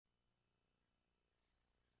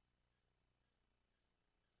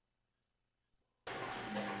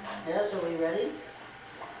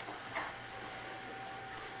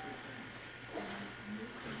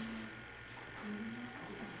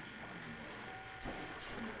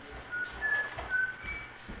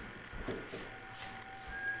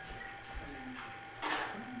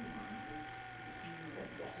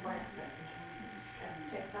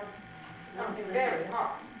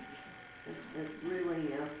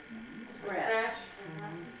Scratch.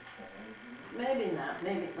 Maybe not.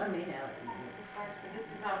 Maybe. Let me have it. Scratch, but this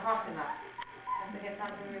is not hot enough. I have to get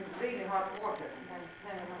something with really hot water, and then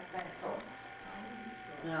it won't let it go.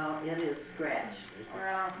 No, it is scratch.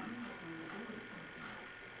 Well,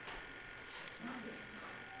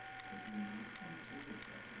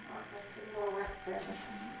 let's put more wax there.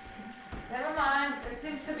 Never mind. It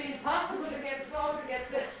seems to be impossible to get to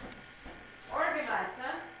get this organized,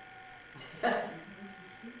 huh?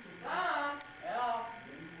 Don, Yeah.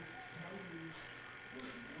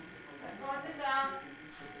 let's go sit down.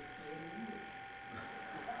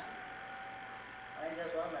 I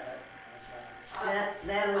just 1 minute.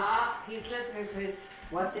 That is. He's listening to his.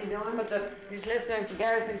 What's he doing? He's listening to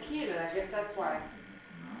Garrison Keillor. I guess that's why.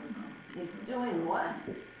 He's doing what?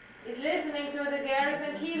 He's listening to the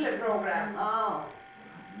Garrison Keillor program. Oh.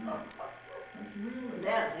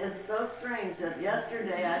 That is so strange that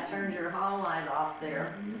yesterday I turned your hall light off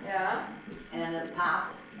there Yeah. and it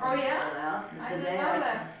popped. Oh yeah. Well, I didn't know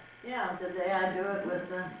that. Yeah, today I do it with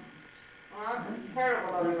the Well, it's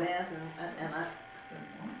terrible of you. bathroom and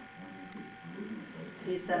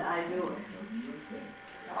he said I do it.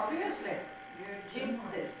 Obviously, you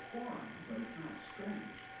jinxed it.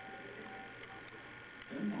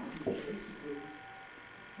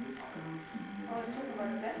 I was talking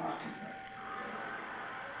about Denmark.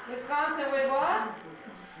 Wisconsin with what?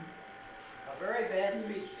 A very bad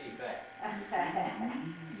speech defect.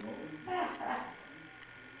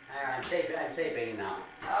 I'm taping now.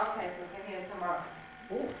 Okay, so we can hear it tomorrow.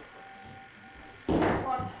 Oh.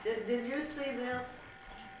 What? Did you see this?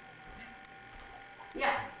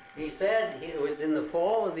 Yeah. He said it was in the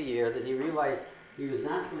fall of the year that he realized he was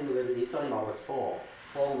not going to live it. He's talking about what's fall.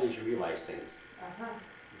 Fall means you realize things. Uh-huh.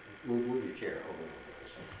 Move your chair over a little bit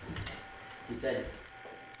this way. He said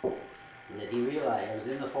that he realized, it was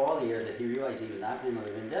in the fall of the year that he realized he was not going to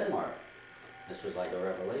live in Denmark. This was like a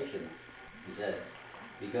revelation. He said,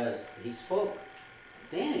 because he spoke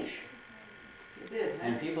Danish. You did, huh?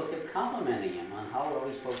 And people kept complimenting him on how well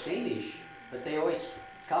he spoke Danish, but they always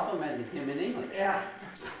complimented him in English. Yeah.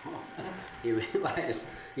 So he realized,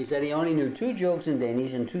 he said he only knew 2 jokes in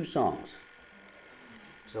Danish and 2 songs.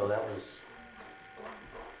 So that was...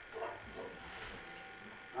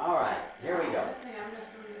 All right, here we go. That's me, I'm just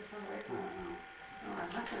doing this one way. Oh,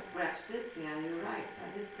 I must have scratched this. Yeah, you're right.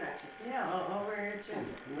 I did scratch it. Yeah, over here too.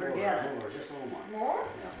 More, Forget it. more, just a little more. More?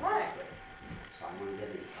 Yeah. Why? So I'm going to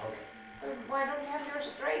get it. Okay. Why don't you have yours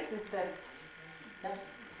straight instead? Just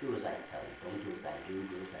do as I tell you. Don't do as I do.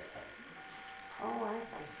 Do as I tell you. Oh, I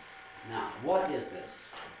see. Now, what is this?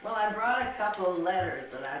 Well, I brought a couple of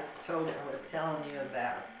letters that I was telling you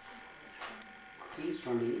about. Cookies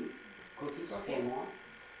for me. Cookies Okay. for more.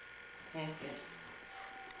 Thank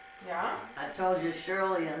you. Yeah? I told you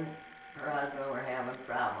Shirley and her husband were having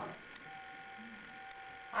problems.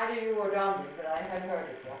 I knew you were down there, but I had heard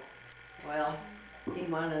it though. Well, he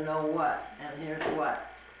wanted to know what, and here's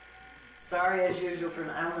what. Sorry as usual for,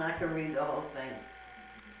 I'm not gonna read the whole thing.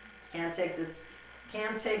 Can't take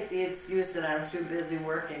the excuse that I'm too busy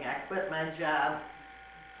working. I quit my job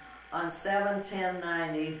on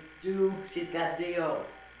 7/10/90 she's got DO,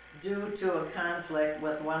 due to a conflict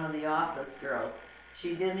with one of the office girls.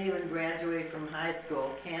 She didn't even graduate from high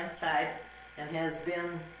school, can't type, and has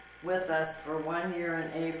been with us for 1 year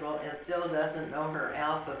in April and still doesn't know her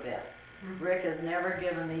alphabet. Rick has never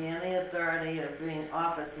given me any authority of being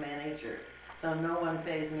office manager, so no one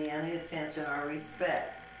pays me any attention or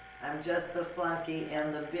respect. I'm just the flunky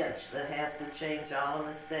and the bitch that has to change all the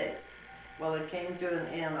mistakes. Well, it came to an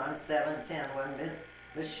end on 7/10 when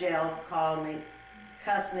Michelle called me,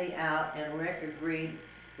 cussed me out, and Rick agreed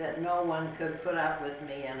that no one could put up with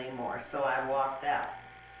me anymore, so I walked out.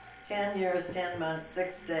 10 years, 10 months,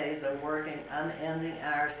 6 days of working unending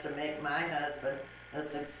hours to make my husband a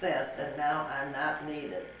success, and now I'm not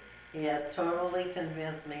needed. He has totally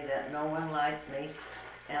convinced me that no one likes me,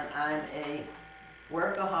 and I'm a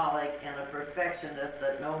workaholic and a perfectionist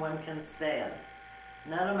that no one can stand.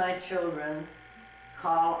 None of my children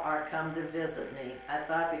call or come to visit me. I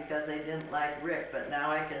thought because they didn't like Rick, but now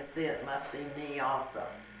I can see it must be me also.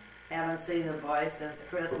 Haven't seen the boy since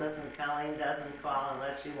Christmas, and Colleen doesn't call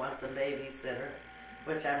unless she wants a babysitter,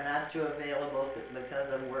 which I'm not too available because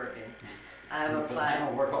I'm working. I have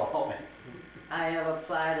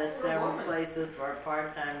applied at several places for a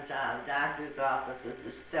part-time job, doctor's offices,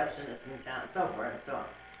 receptionist in town, so forth and so on.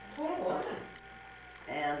 Poor woman.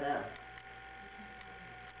 And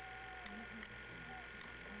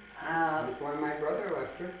That's why my brother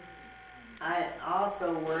left her. I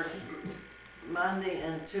also work Monday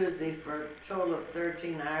and Tuesday for a total of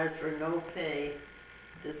 13 hours for no pay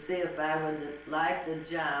to see if I would like the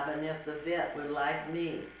job and if the vet would like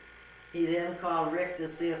me. He then called Rick to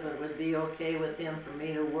see if it would be okay with him for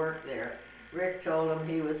me to work there. Rick told him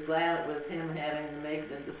he was glad it was him having to make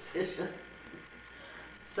the decision.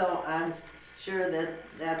 So I'm sure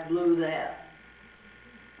that blew that.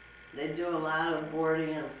 They do a lot of boarding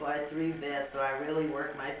and employ 3 vets, so I really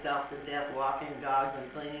work myself to death walking dogs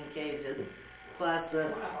and cleaning cages. Plus What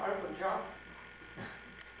a horrible job.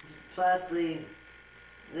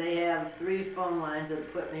 they have 3 phone lines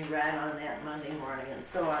that put me right on that Monday morning, and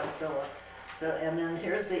so on, so and then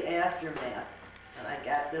here's the aftermath, and I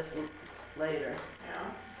got this later. Yeah.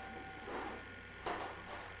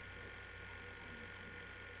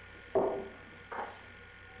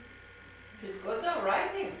 She's good though,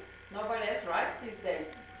 writing. Nobody else writes these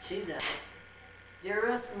days. She does.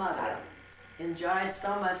 Dearest mother, enjoyed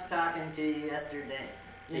so much talking to you yesterday.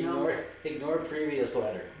 You know, Ignore previous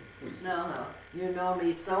letter. no, you know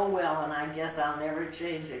me so well, and I guess I'll never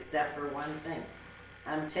change except for one thing.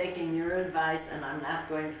 I'm taking your advice, and I'm not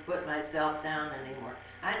going to put myself down anymore.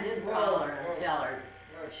 I did call her and tell her.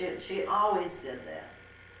 She always did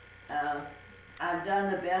that. I've done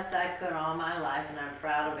the best I could all my life, and I'm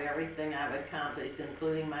proud of everything I've accomplished,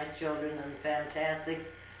 including my children and the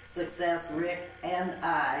fantastic success Rick and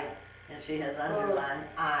I, and she has underlined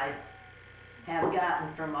I, have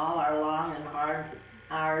gotten from all our long and hard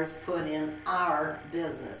hours put in our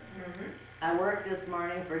business. Mm-hmm. I worked this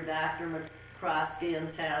morning for Dr. McCroskey in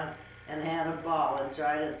town and had a ball,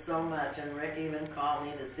 enjoyed it so much, and Rick even called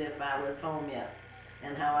me to see if I was home yet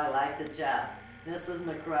and how I liked the job. Mrs.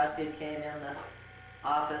 McCroskey came in the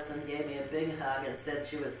office and gave me a big hug and said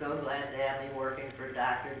she was so glad to have me working for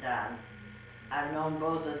Dr. Don. I've known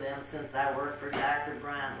both of them since I worked for Dr.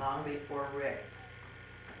 Bryant long before Rick.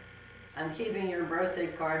 I'm keeping your birthday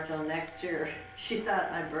card till next year. She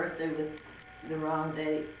thought my birthday was the wrong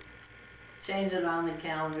date. Change it on the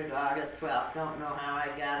calendar to August 12th. Don't know how I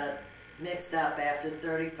got it mixed up after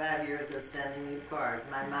 35 years of sending you cards.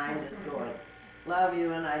 My mind is going. Love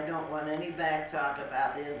you, and I don't want any back talk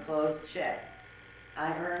about the enclosed check.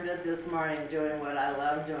 I earned it this morning doing what I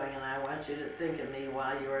love doing, and I want you to think of me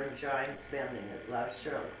while you're enjoying spending it. Love,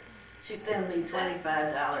 Shirley. She sent me $25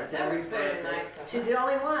 That every was very birthday. nice of She's her. the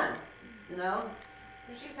only one, you know.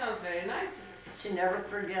 She sounds very nice. She never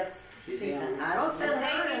forgets. She's the only I don't send And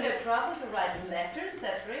her taking any. the trouble to write letters,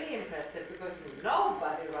 that's really impressive because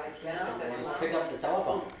nobody writes letters No. anymore. Just pick up the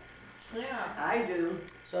telephone. Yeah. I do,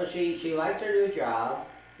 So she likes her new job.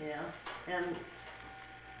 yeah. And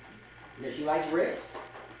Does she like Rick?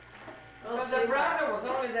 well, So the see, problem was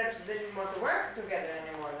only that they didn't want to work together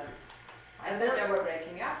anymore then. I And thought then- they were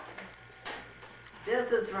breaking up.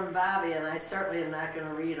 this is from Bobby, and I certainly am not going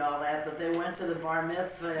to read all that. But they went to the bar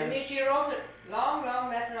mitzvah, I and mean, she wrote a long, long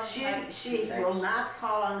letter on she will not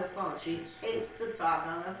call on the phone. She hates to talk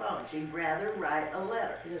on the phone. She'd rather write a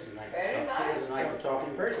letter. She doesn't like Very to talk. She nice. doesn't like to talk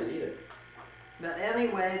in person either. But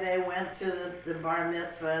anyway, they went to the bar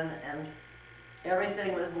mitzvah, and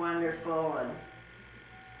everything was wonderful. And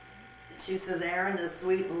she says Aaron is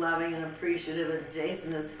sweet and loving and appreciative, and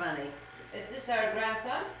Jason is funny. Is this her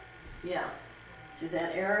grandson? Yeah. She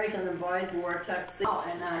said Eric and the boys wore tuxedos. Oh,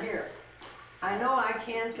 and now here. I know I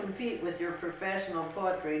can't compete with your professional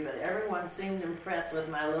poetry, but everyone seemed impressed with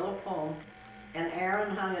my little poem, and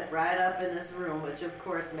Aaron hung it right up in his room, which of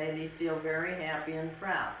course made me feel very happy and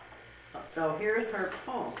proud. So here's her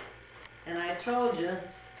poem. And I told you,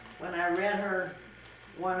 when I read her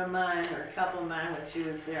one of mine, or a couple of mine when she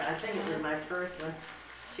was there, I think it was my first one,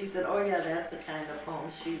 she said, oh yeah, that's the kind of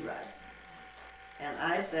poem she writes. And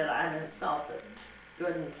I said, I'm insulted.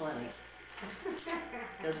 Good and plenty.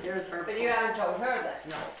 Because here's her But poem. you haven't told her that.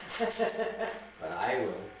 No. But I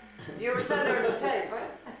will. You will send her the tape, right?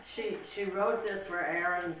 She wrote this for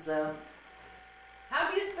Aaron's How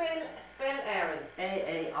do you spell Aaron?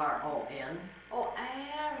 Aaron. Oh,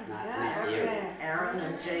 Aaron. Not Yeah, you. okay. Aaron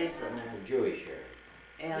and Jason. The Jewish here.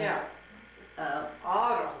 And Yeah. uh,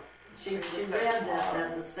 Aaron. she read this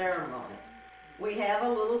at the ceremony. We have a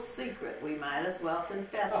little secret. We might as well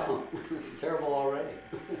confess it. Oh, it's terrible already.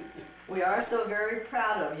 We are so very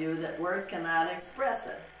proud of you that words cannot express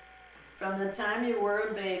it. From the time you were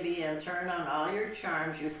a baby and turned on all your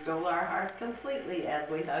charms, you stole our hearts completely as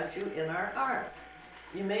we hugged you in our arms.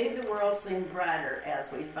 You made the world seem brighter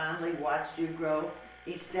as we fondly watched you grow.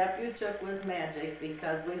 Each step you took was magic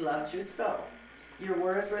because we loved you so. Your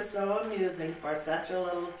words were so amusing for such a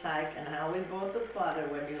little tyke, and how we both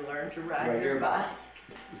applauded when you learned to ride your bike.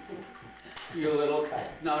 You little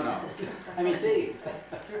kite. No. I mean, see.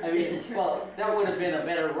 I mean, well, that would have been a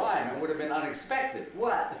better rhyme. It would have been unexpected.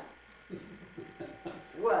 What?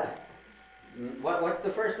 What? What's the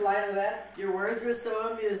first line of that? Your words were so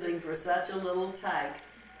amusing for such a little tyke.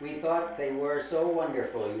 We thought they were so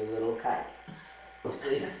wonderful, you little kike.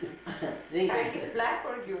 See? See? Kike is black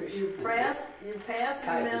or Jewish? You passed through Kike is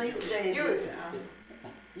many Jewish. stages. Jewish.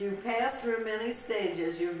 You passed through many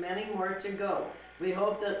stages. You've many more to go. We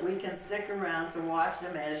hope that we can stick around to watch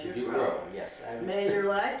them as you grow. Yes. May your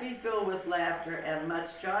life be filled with laughter and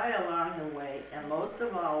much joy along the way. And most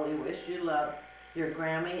of all, we wish you love your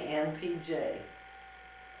Grammy and PJ.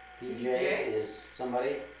 PJ is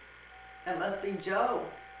somebody? That must be Joe.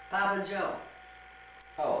 Papa Joe.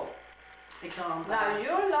 Oh. They call him Now Papa.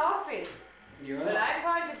 you're laughing, You're but I'm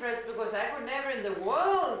quite depressed because I could never in the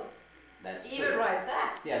world That's even true. write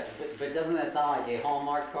that. Yes, but doesn't that sound like a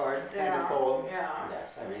Hallmark card kind of poem? Yeah.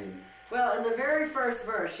 Yes, I mean, Well, in the very first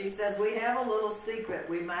verse, she says, we have a little secret.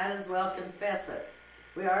 We might as well confess it.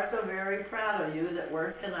 We are so very proud of you that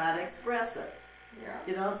words cannot express it. Yeah.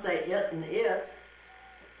 You don't say it and it.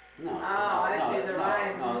 no. I see the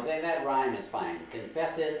rhyme. No, that rhyme is fine.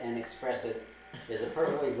 Confess it and express it is a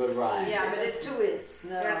perfectly good rhyme. Yeah, but it's two its.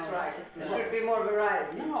 No, That's right. it's There not. should be more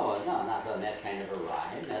variety. No, not on that kind of a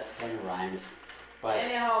rhyme. That kind of rhyme is, but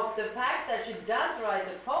Anyhow, the fact that she does write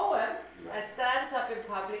a poem and stands up in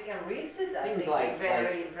public and reads it, I Things think like- is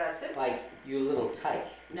very impressive. like you little tyke.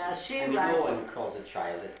 Now she I mean, writes. no one calls a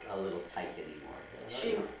child a little tyke anymore.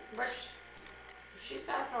 She- But she's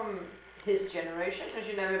not from his generation, and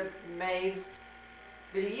she never made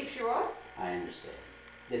believe she was. I understand.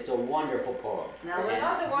 It's a wonderful poem. Now It's listen.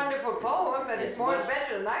 not a wonderful poem, but it's it's more much-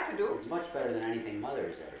 better than I could do. It's much better than anything Mother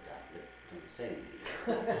has ever done. But don't say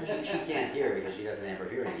anything. she can't hear because she doesn't ever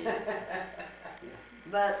hear me.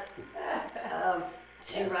 But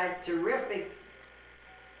she Yes. writes terrific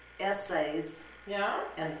essays Yeah,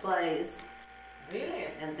 and plays really.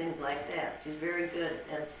 and things like that. She's very good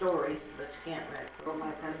at stories, but she can't write. For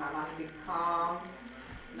myself, I must be calm.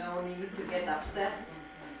 No need to get upset.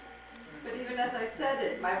 But even as I said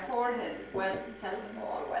it, my forehead felt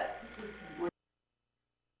all wet.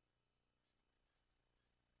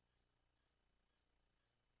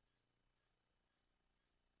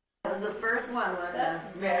 That was the first one That's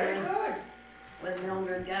very good. when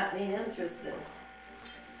Mildred got me interested.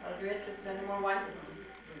 Are you interested in more wine?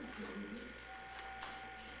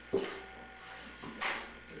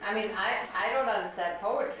 I mean, I don't understand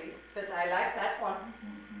poetry, but I like that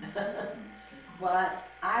one. Well,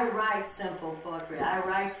 I write simple poetry. I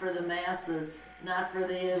write for the masses, not for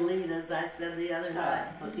the elite, as I said the other night.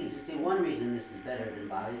 Well, see, one reason this is better than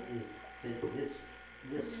Bobby's is that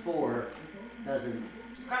this 4 doesn't.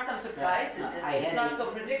 It's got some surprises in I it. It's had not a- so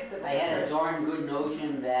predictable. I had a darn good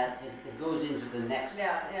notion that it goes into the next.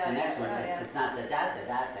 Yeah, The next one, yeah. it's not the da da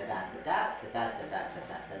da da da da da da da da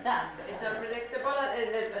da da da. It's unpredictable,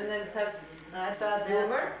 and then it has I thought Humor?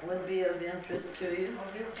 that would be of interest to you.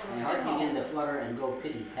 My heart began to flutter and go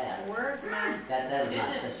pity pat. Where's my? That is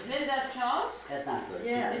not. This is Linda's Charles. That's not good.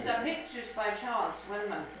 Yeah. These are pictures by Charles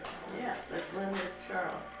Wellman. Yes, that's Linda's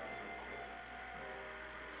Charles.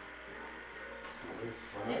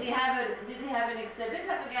 Did he have an exhibit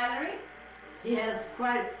at the gallery? He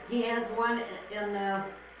has one in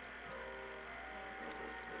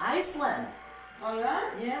Iceland. Oh yeah?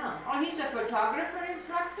 Yeah, Oh, he's a photographer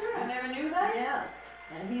instructor? I never knew that. yes.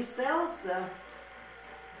 And he sells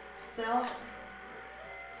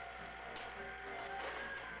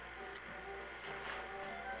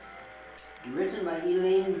Written by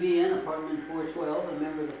Elaine Vien, apartment 412, a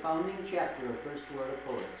member of the founding chapter of First Florida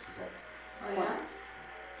Poets. Is that Oh yeah?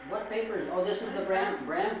 what papers? Oh, this is the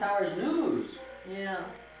Bram Towers News. yeah.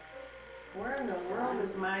 Where in the world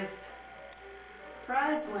is my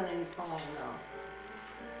prize-winning poem though?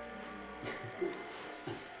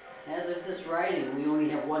 As of this writing, we only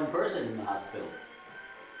have one person in the hospital.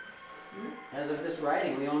 As of this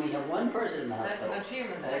writing, we only have one person in the That's hospital. an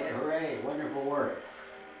achievement. Hooray, wonderful work.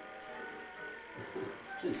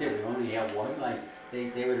 Shouldn't say we only have one, like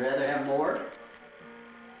they would rather have more.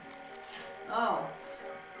 Oh.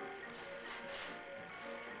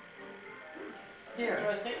 Here.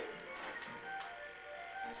 Interesting.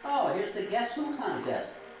 Oh, here's the Guess Who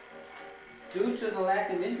contest. Due to the lack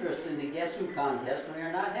of interest in the Guess Who contest, we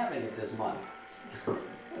are not having it this month.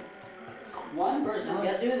 One person Don't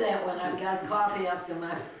guessed. do that when I've got coffee up to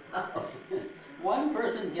my One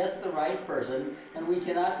person guessed the right person, and we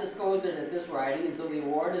cannot disclose it at this writing until the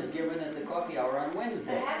award is given at the coffee hour on They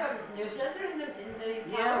Wednesday. have a newsletter in the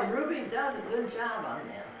Yeah, Times? Ruby does a good job on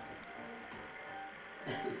that.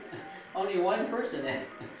 Only one person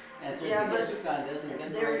entered Yeah, the but Guess Who contest and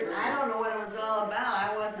guessed the right There, person. I don't know what it was all about.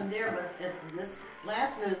 I wasn't there, but this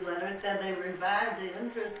last newsletter said they revived the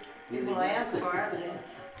interest. People asked for it. They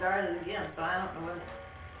started again, so I don't know what.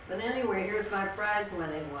 But anyway, here's my prize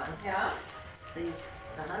winning ones. Yeah, See,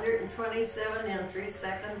 127 entries,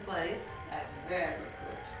 second place. that's very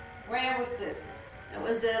good. Where was this? It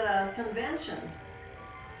was at a convention.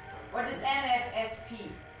 What is NFSP?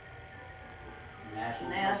 National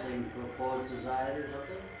Nas- Something Poet Society or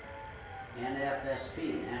something?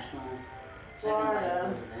 NFSP, National.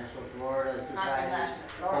 Florida. National Florida Not the Society. national,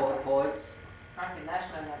 Florida. Poets. Not the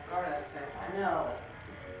national and Florida at the same time. No.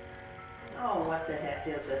 Oh, what the heck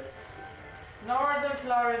is it? Northern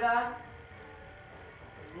Florida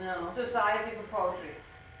No. Society for Poetry.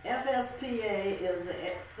 FSPA is the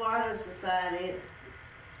Florida Society.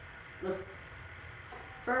 The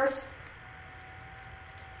first,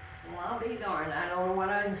 well, I'll be darned, I don't know what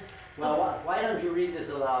I'm, Well, why don't you read this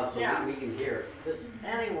aloud so Yeah. we can hear it? This,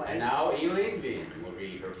 and anyway. now Elaine Vien will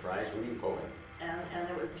read her prize-winning poem. And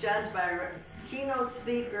it was judged by keynote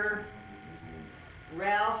speaker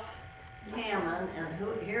Ralph Hammond,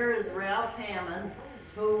 and here is Ralph Hammond,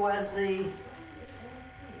 who was the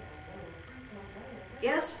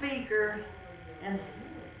guest speaker, and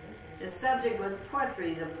his subject was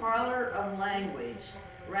poetry, the parlor of language.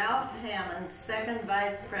 Ralph Hammond, second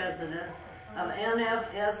vice president of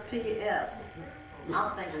NFSPS.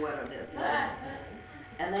 I'll think of what it is.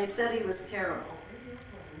 And they said he was terrible.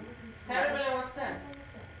 Terrible in what sense?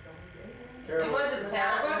 Terrible. It wasn't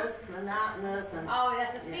terrible. Monotonous, and Oh,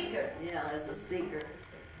 as a speaker. yeah, as a speaker.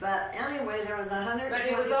 But anyway, there was But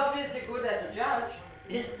he was obviously good as a judge.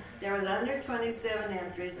 there was 127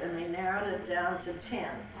 entries, and they narrowed it down to 10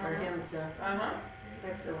 for him to Uh-huh.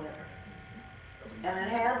 pick the winner. And it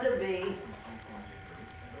had to be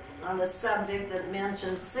on a subject that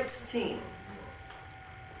mentioned 16.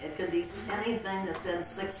 It could be anything that said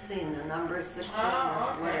 16, the number 16 Oh,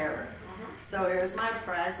 or okay. whatever. So here's my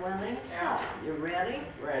prize winning. Yeah. You ready?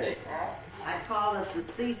 Ready. I call it the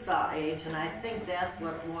seesaw age, and I think that's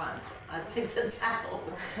what won. I think the title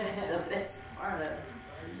was the best part of it.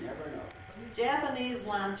 You never know. Japanese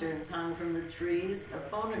lanterns hung from the trees. A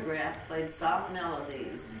phonograph played soft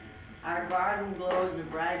melodies. Our garden glowed in the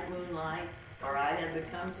bright moonlight, for I had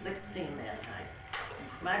become 16 that night.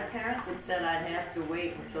 My parents had said I'd have to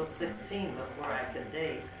wait until 16 before I could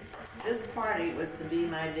date. This party was to be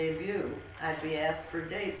my debut. I'd be asked for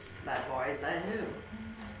dates by boys I knew.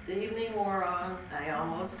 The evening wore on. I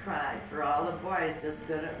almost cried, for all the boys just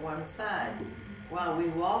stood at one side, while we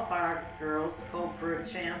wallflower girls hoped for a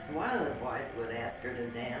chance one of the boys would ask her to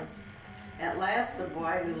dance. At last, the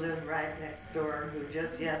boy who lived right next door, who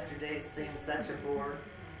just yesterday seemed such a bore,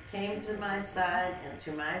 came to my side and,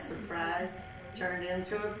 to my surprise, turned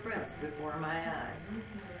into a prince before my eyes.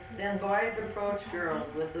 Then boys approached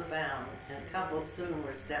girls with a bound, and couples soon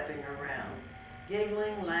were stepping around.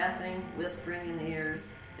 Giggling, laughing, whispering in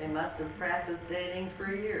ears, they must have practiced dating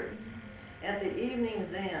for years. At the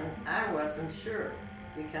evening's end, I wasn't sure.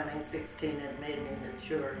 Becoming 16 had made me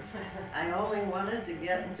mature. I only wanted to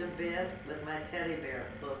get into bed with my teddy bear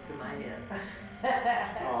close to my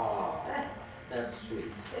head. Oh, that's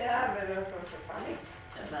sweet. Yeah, but it was also funny.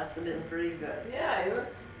 That must have been pretty good. Yeah, it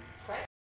was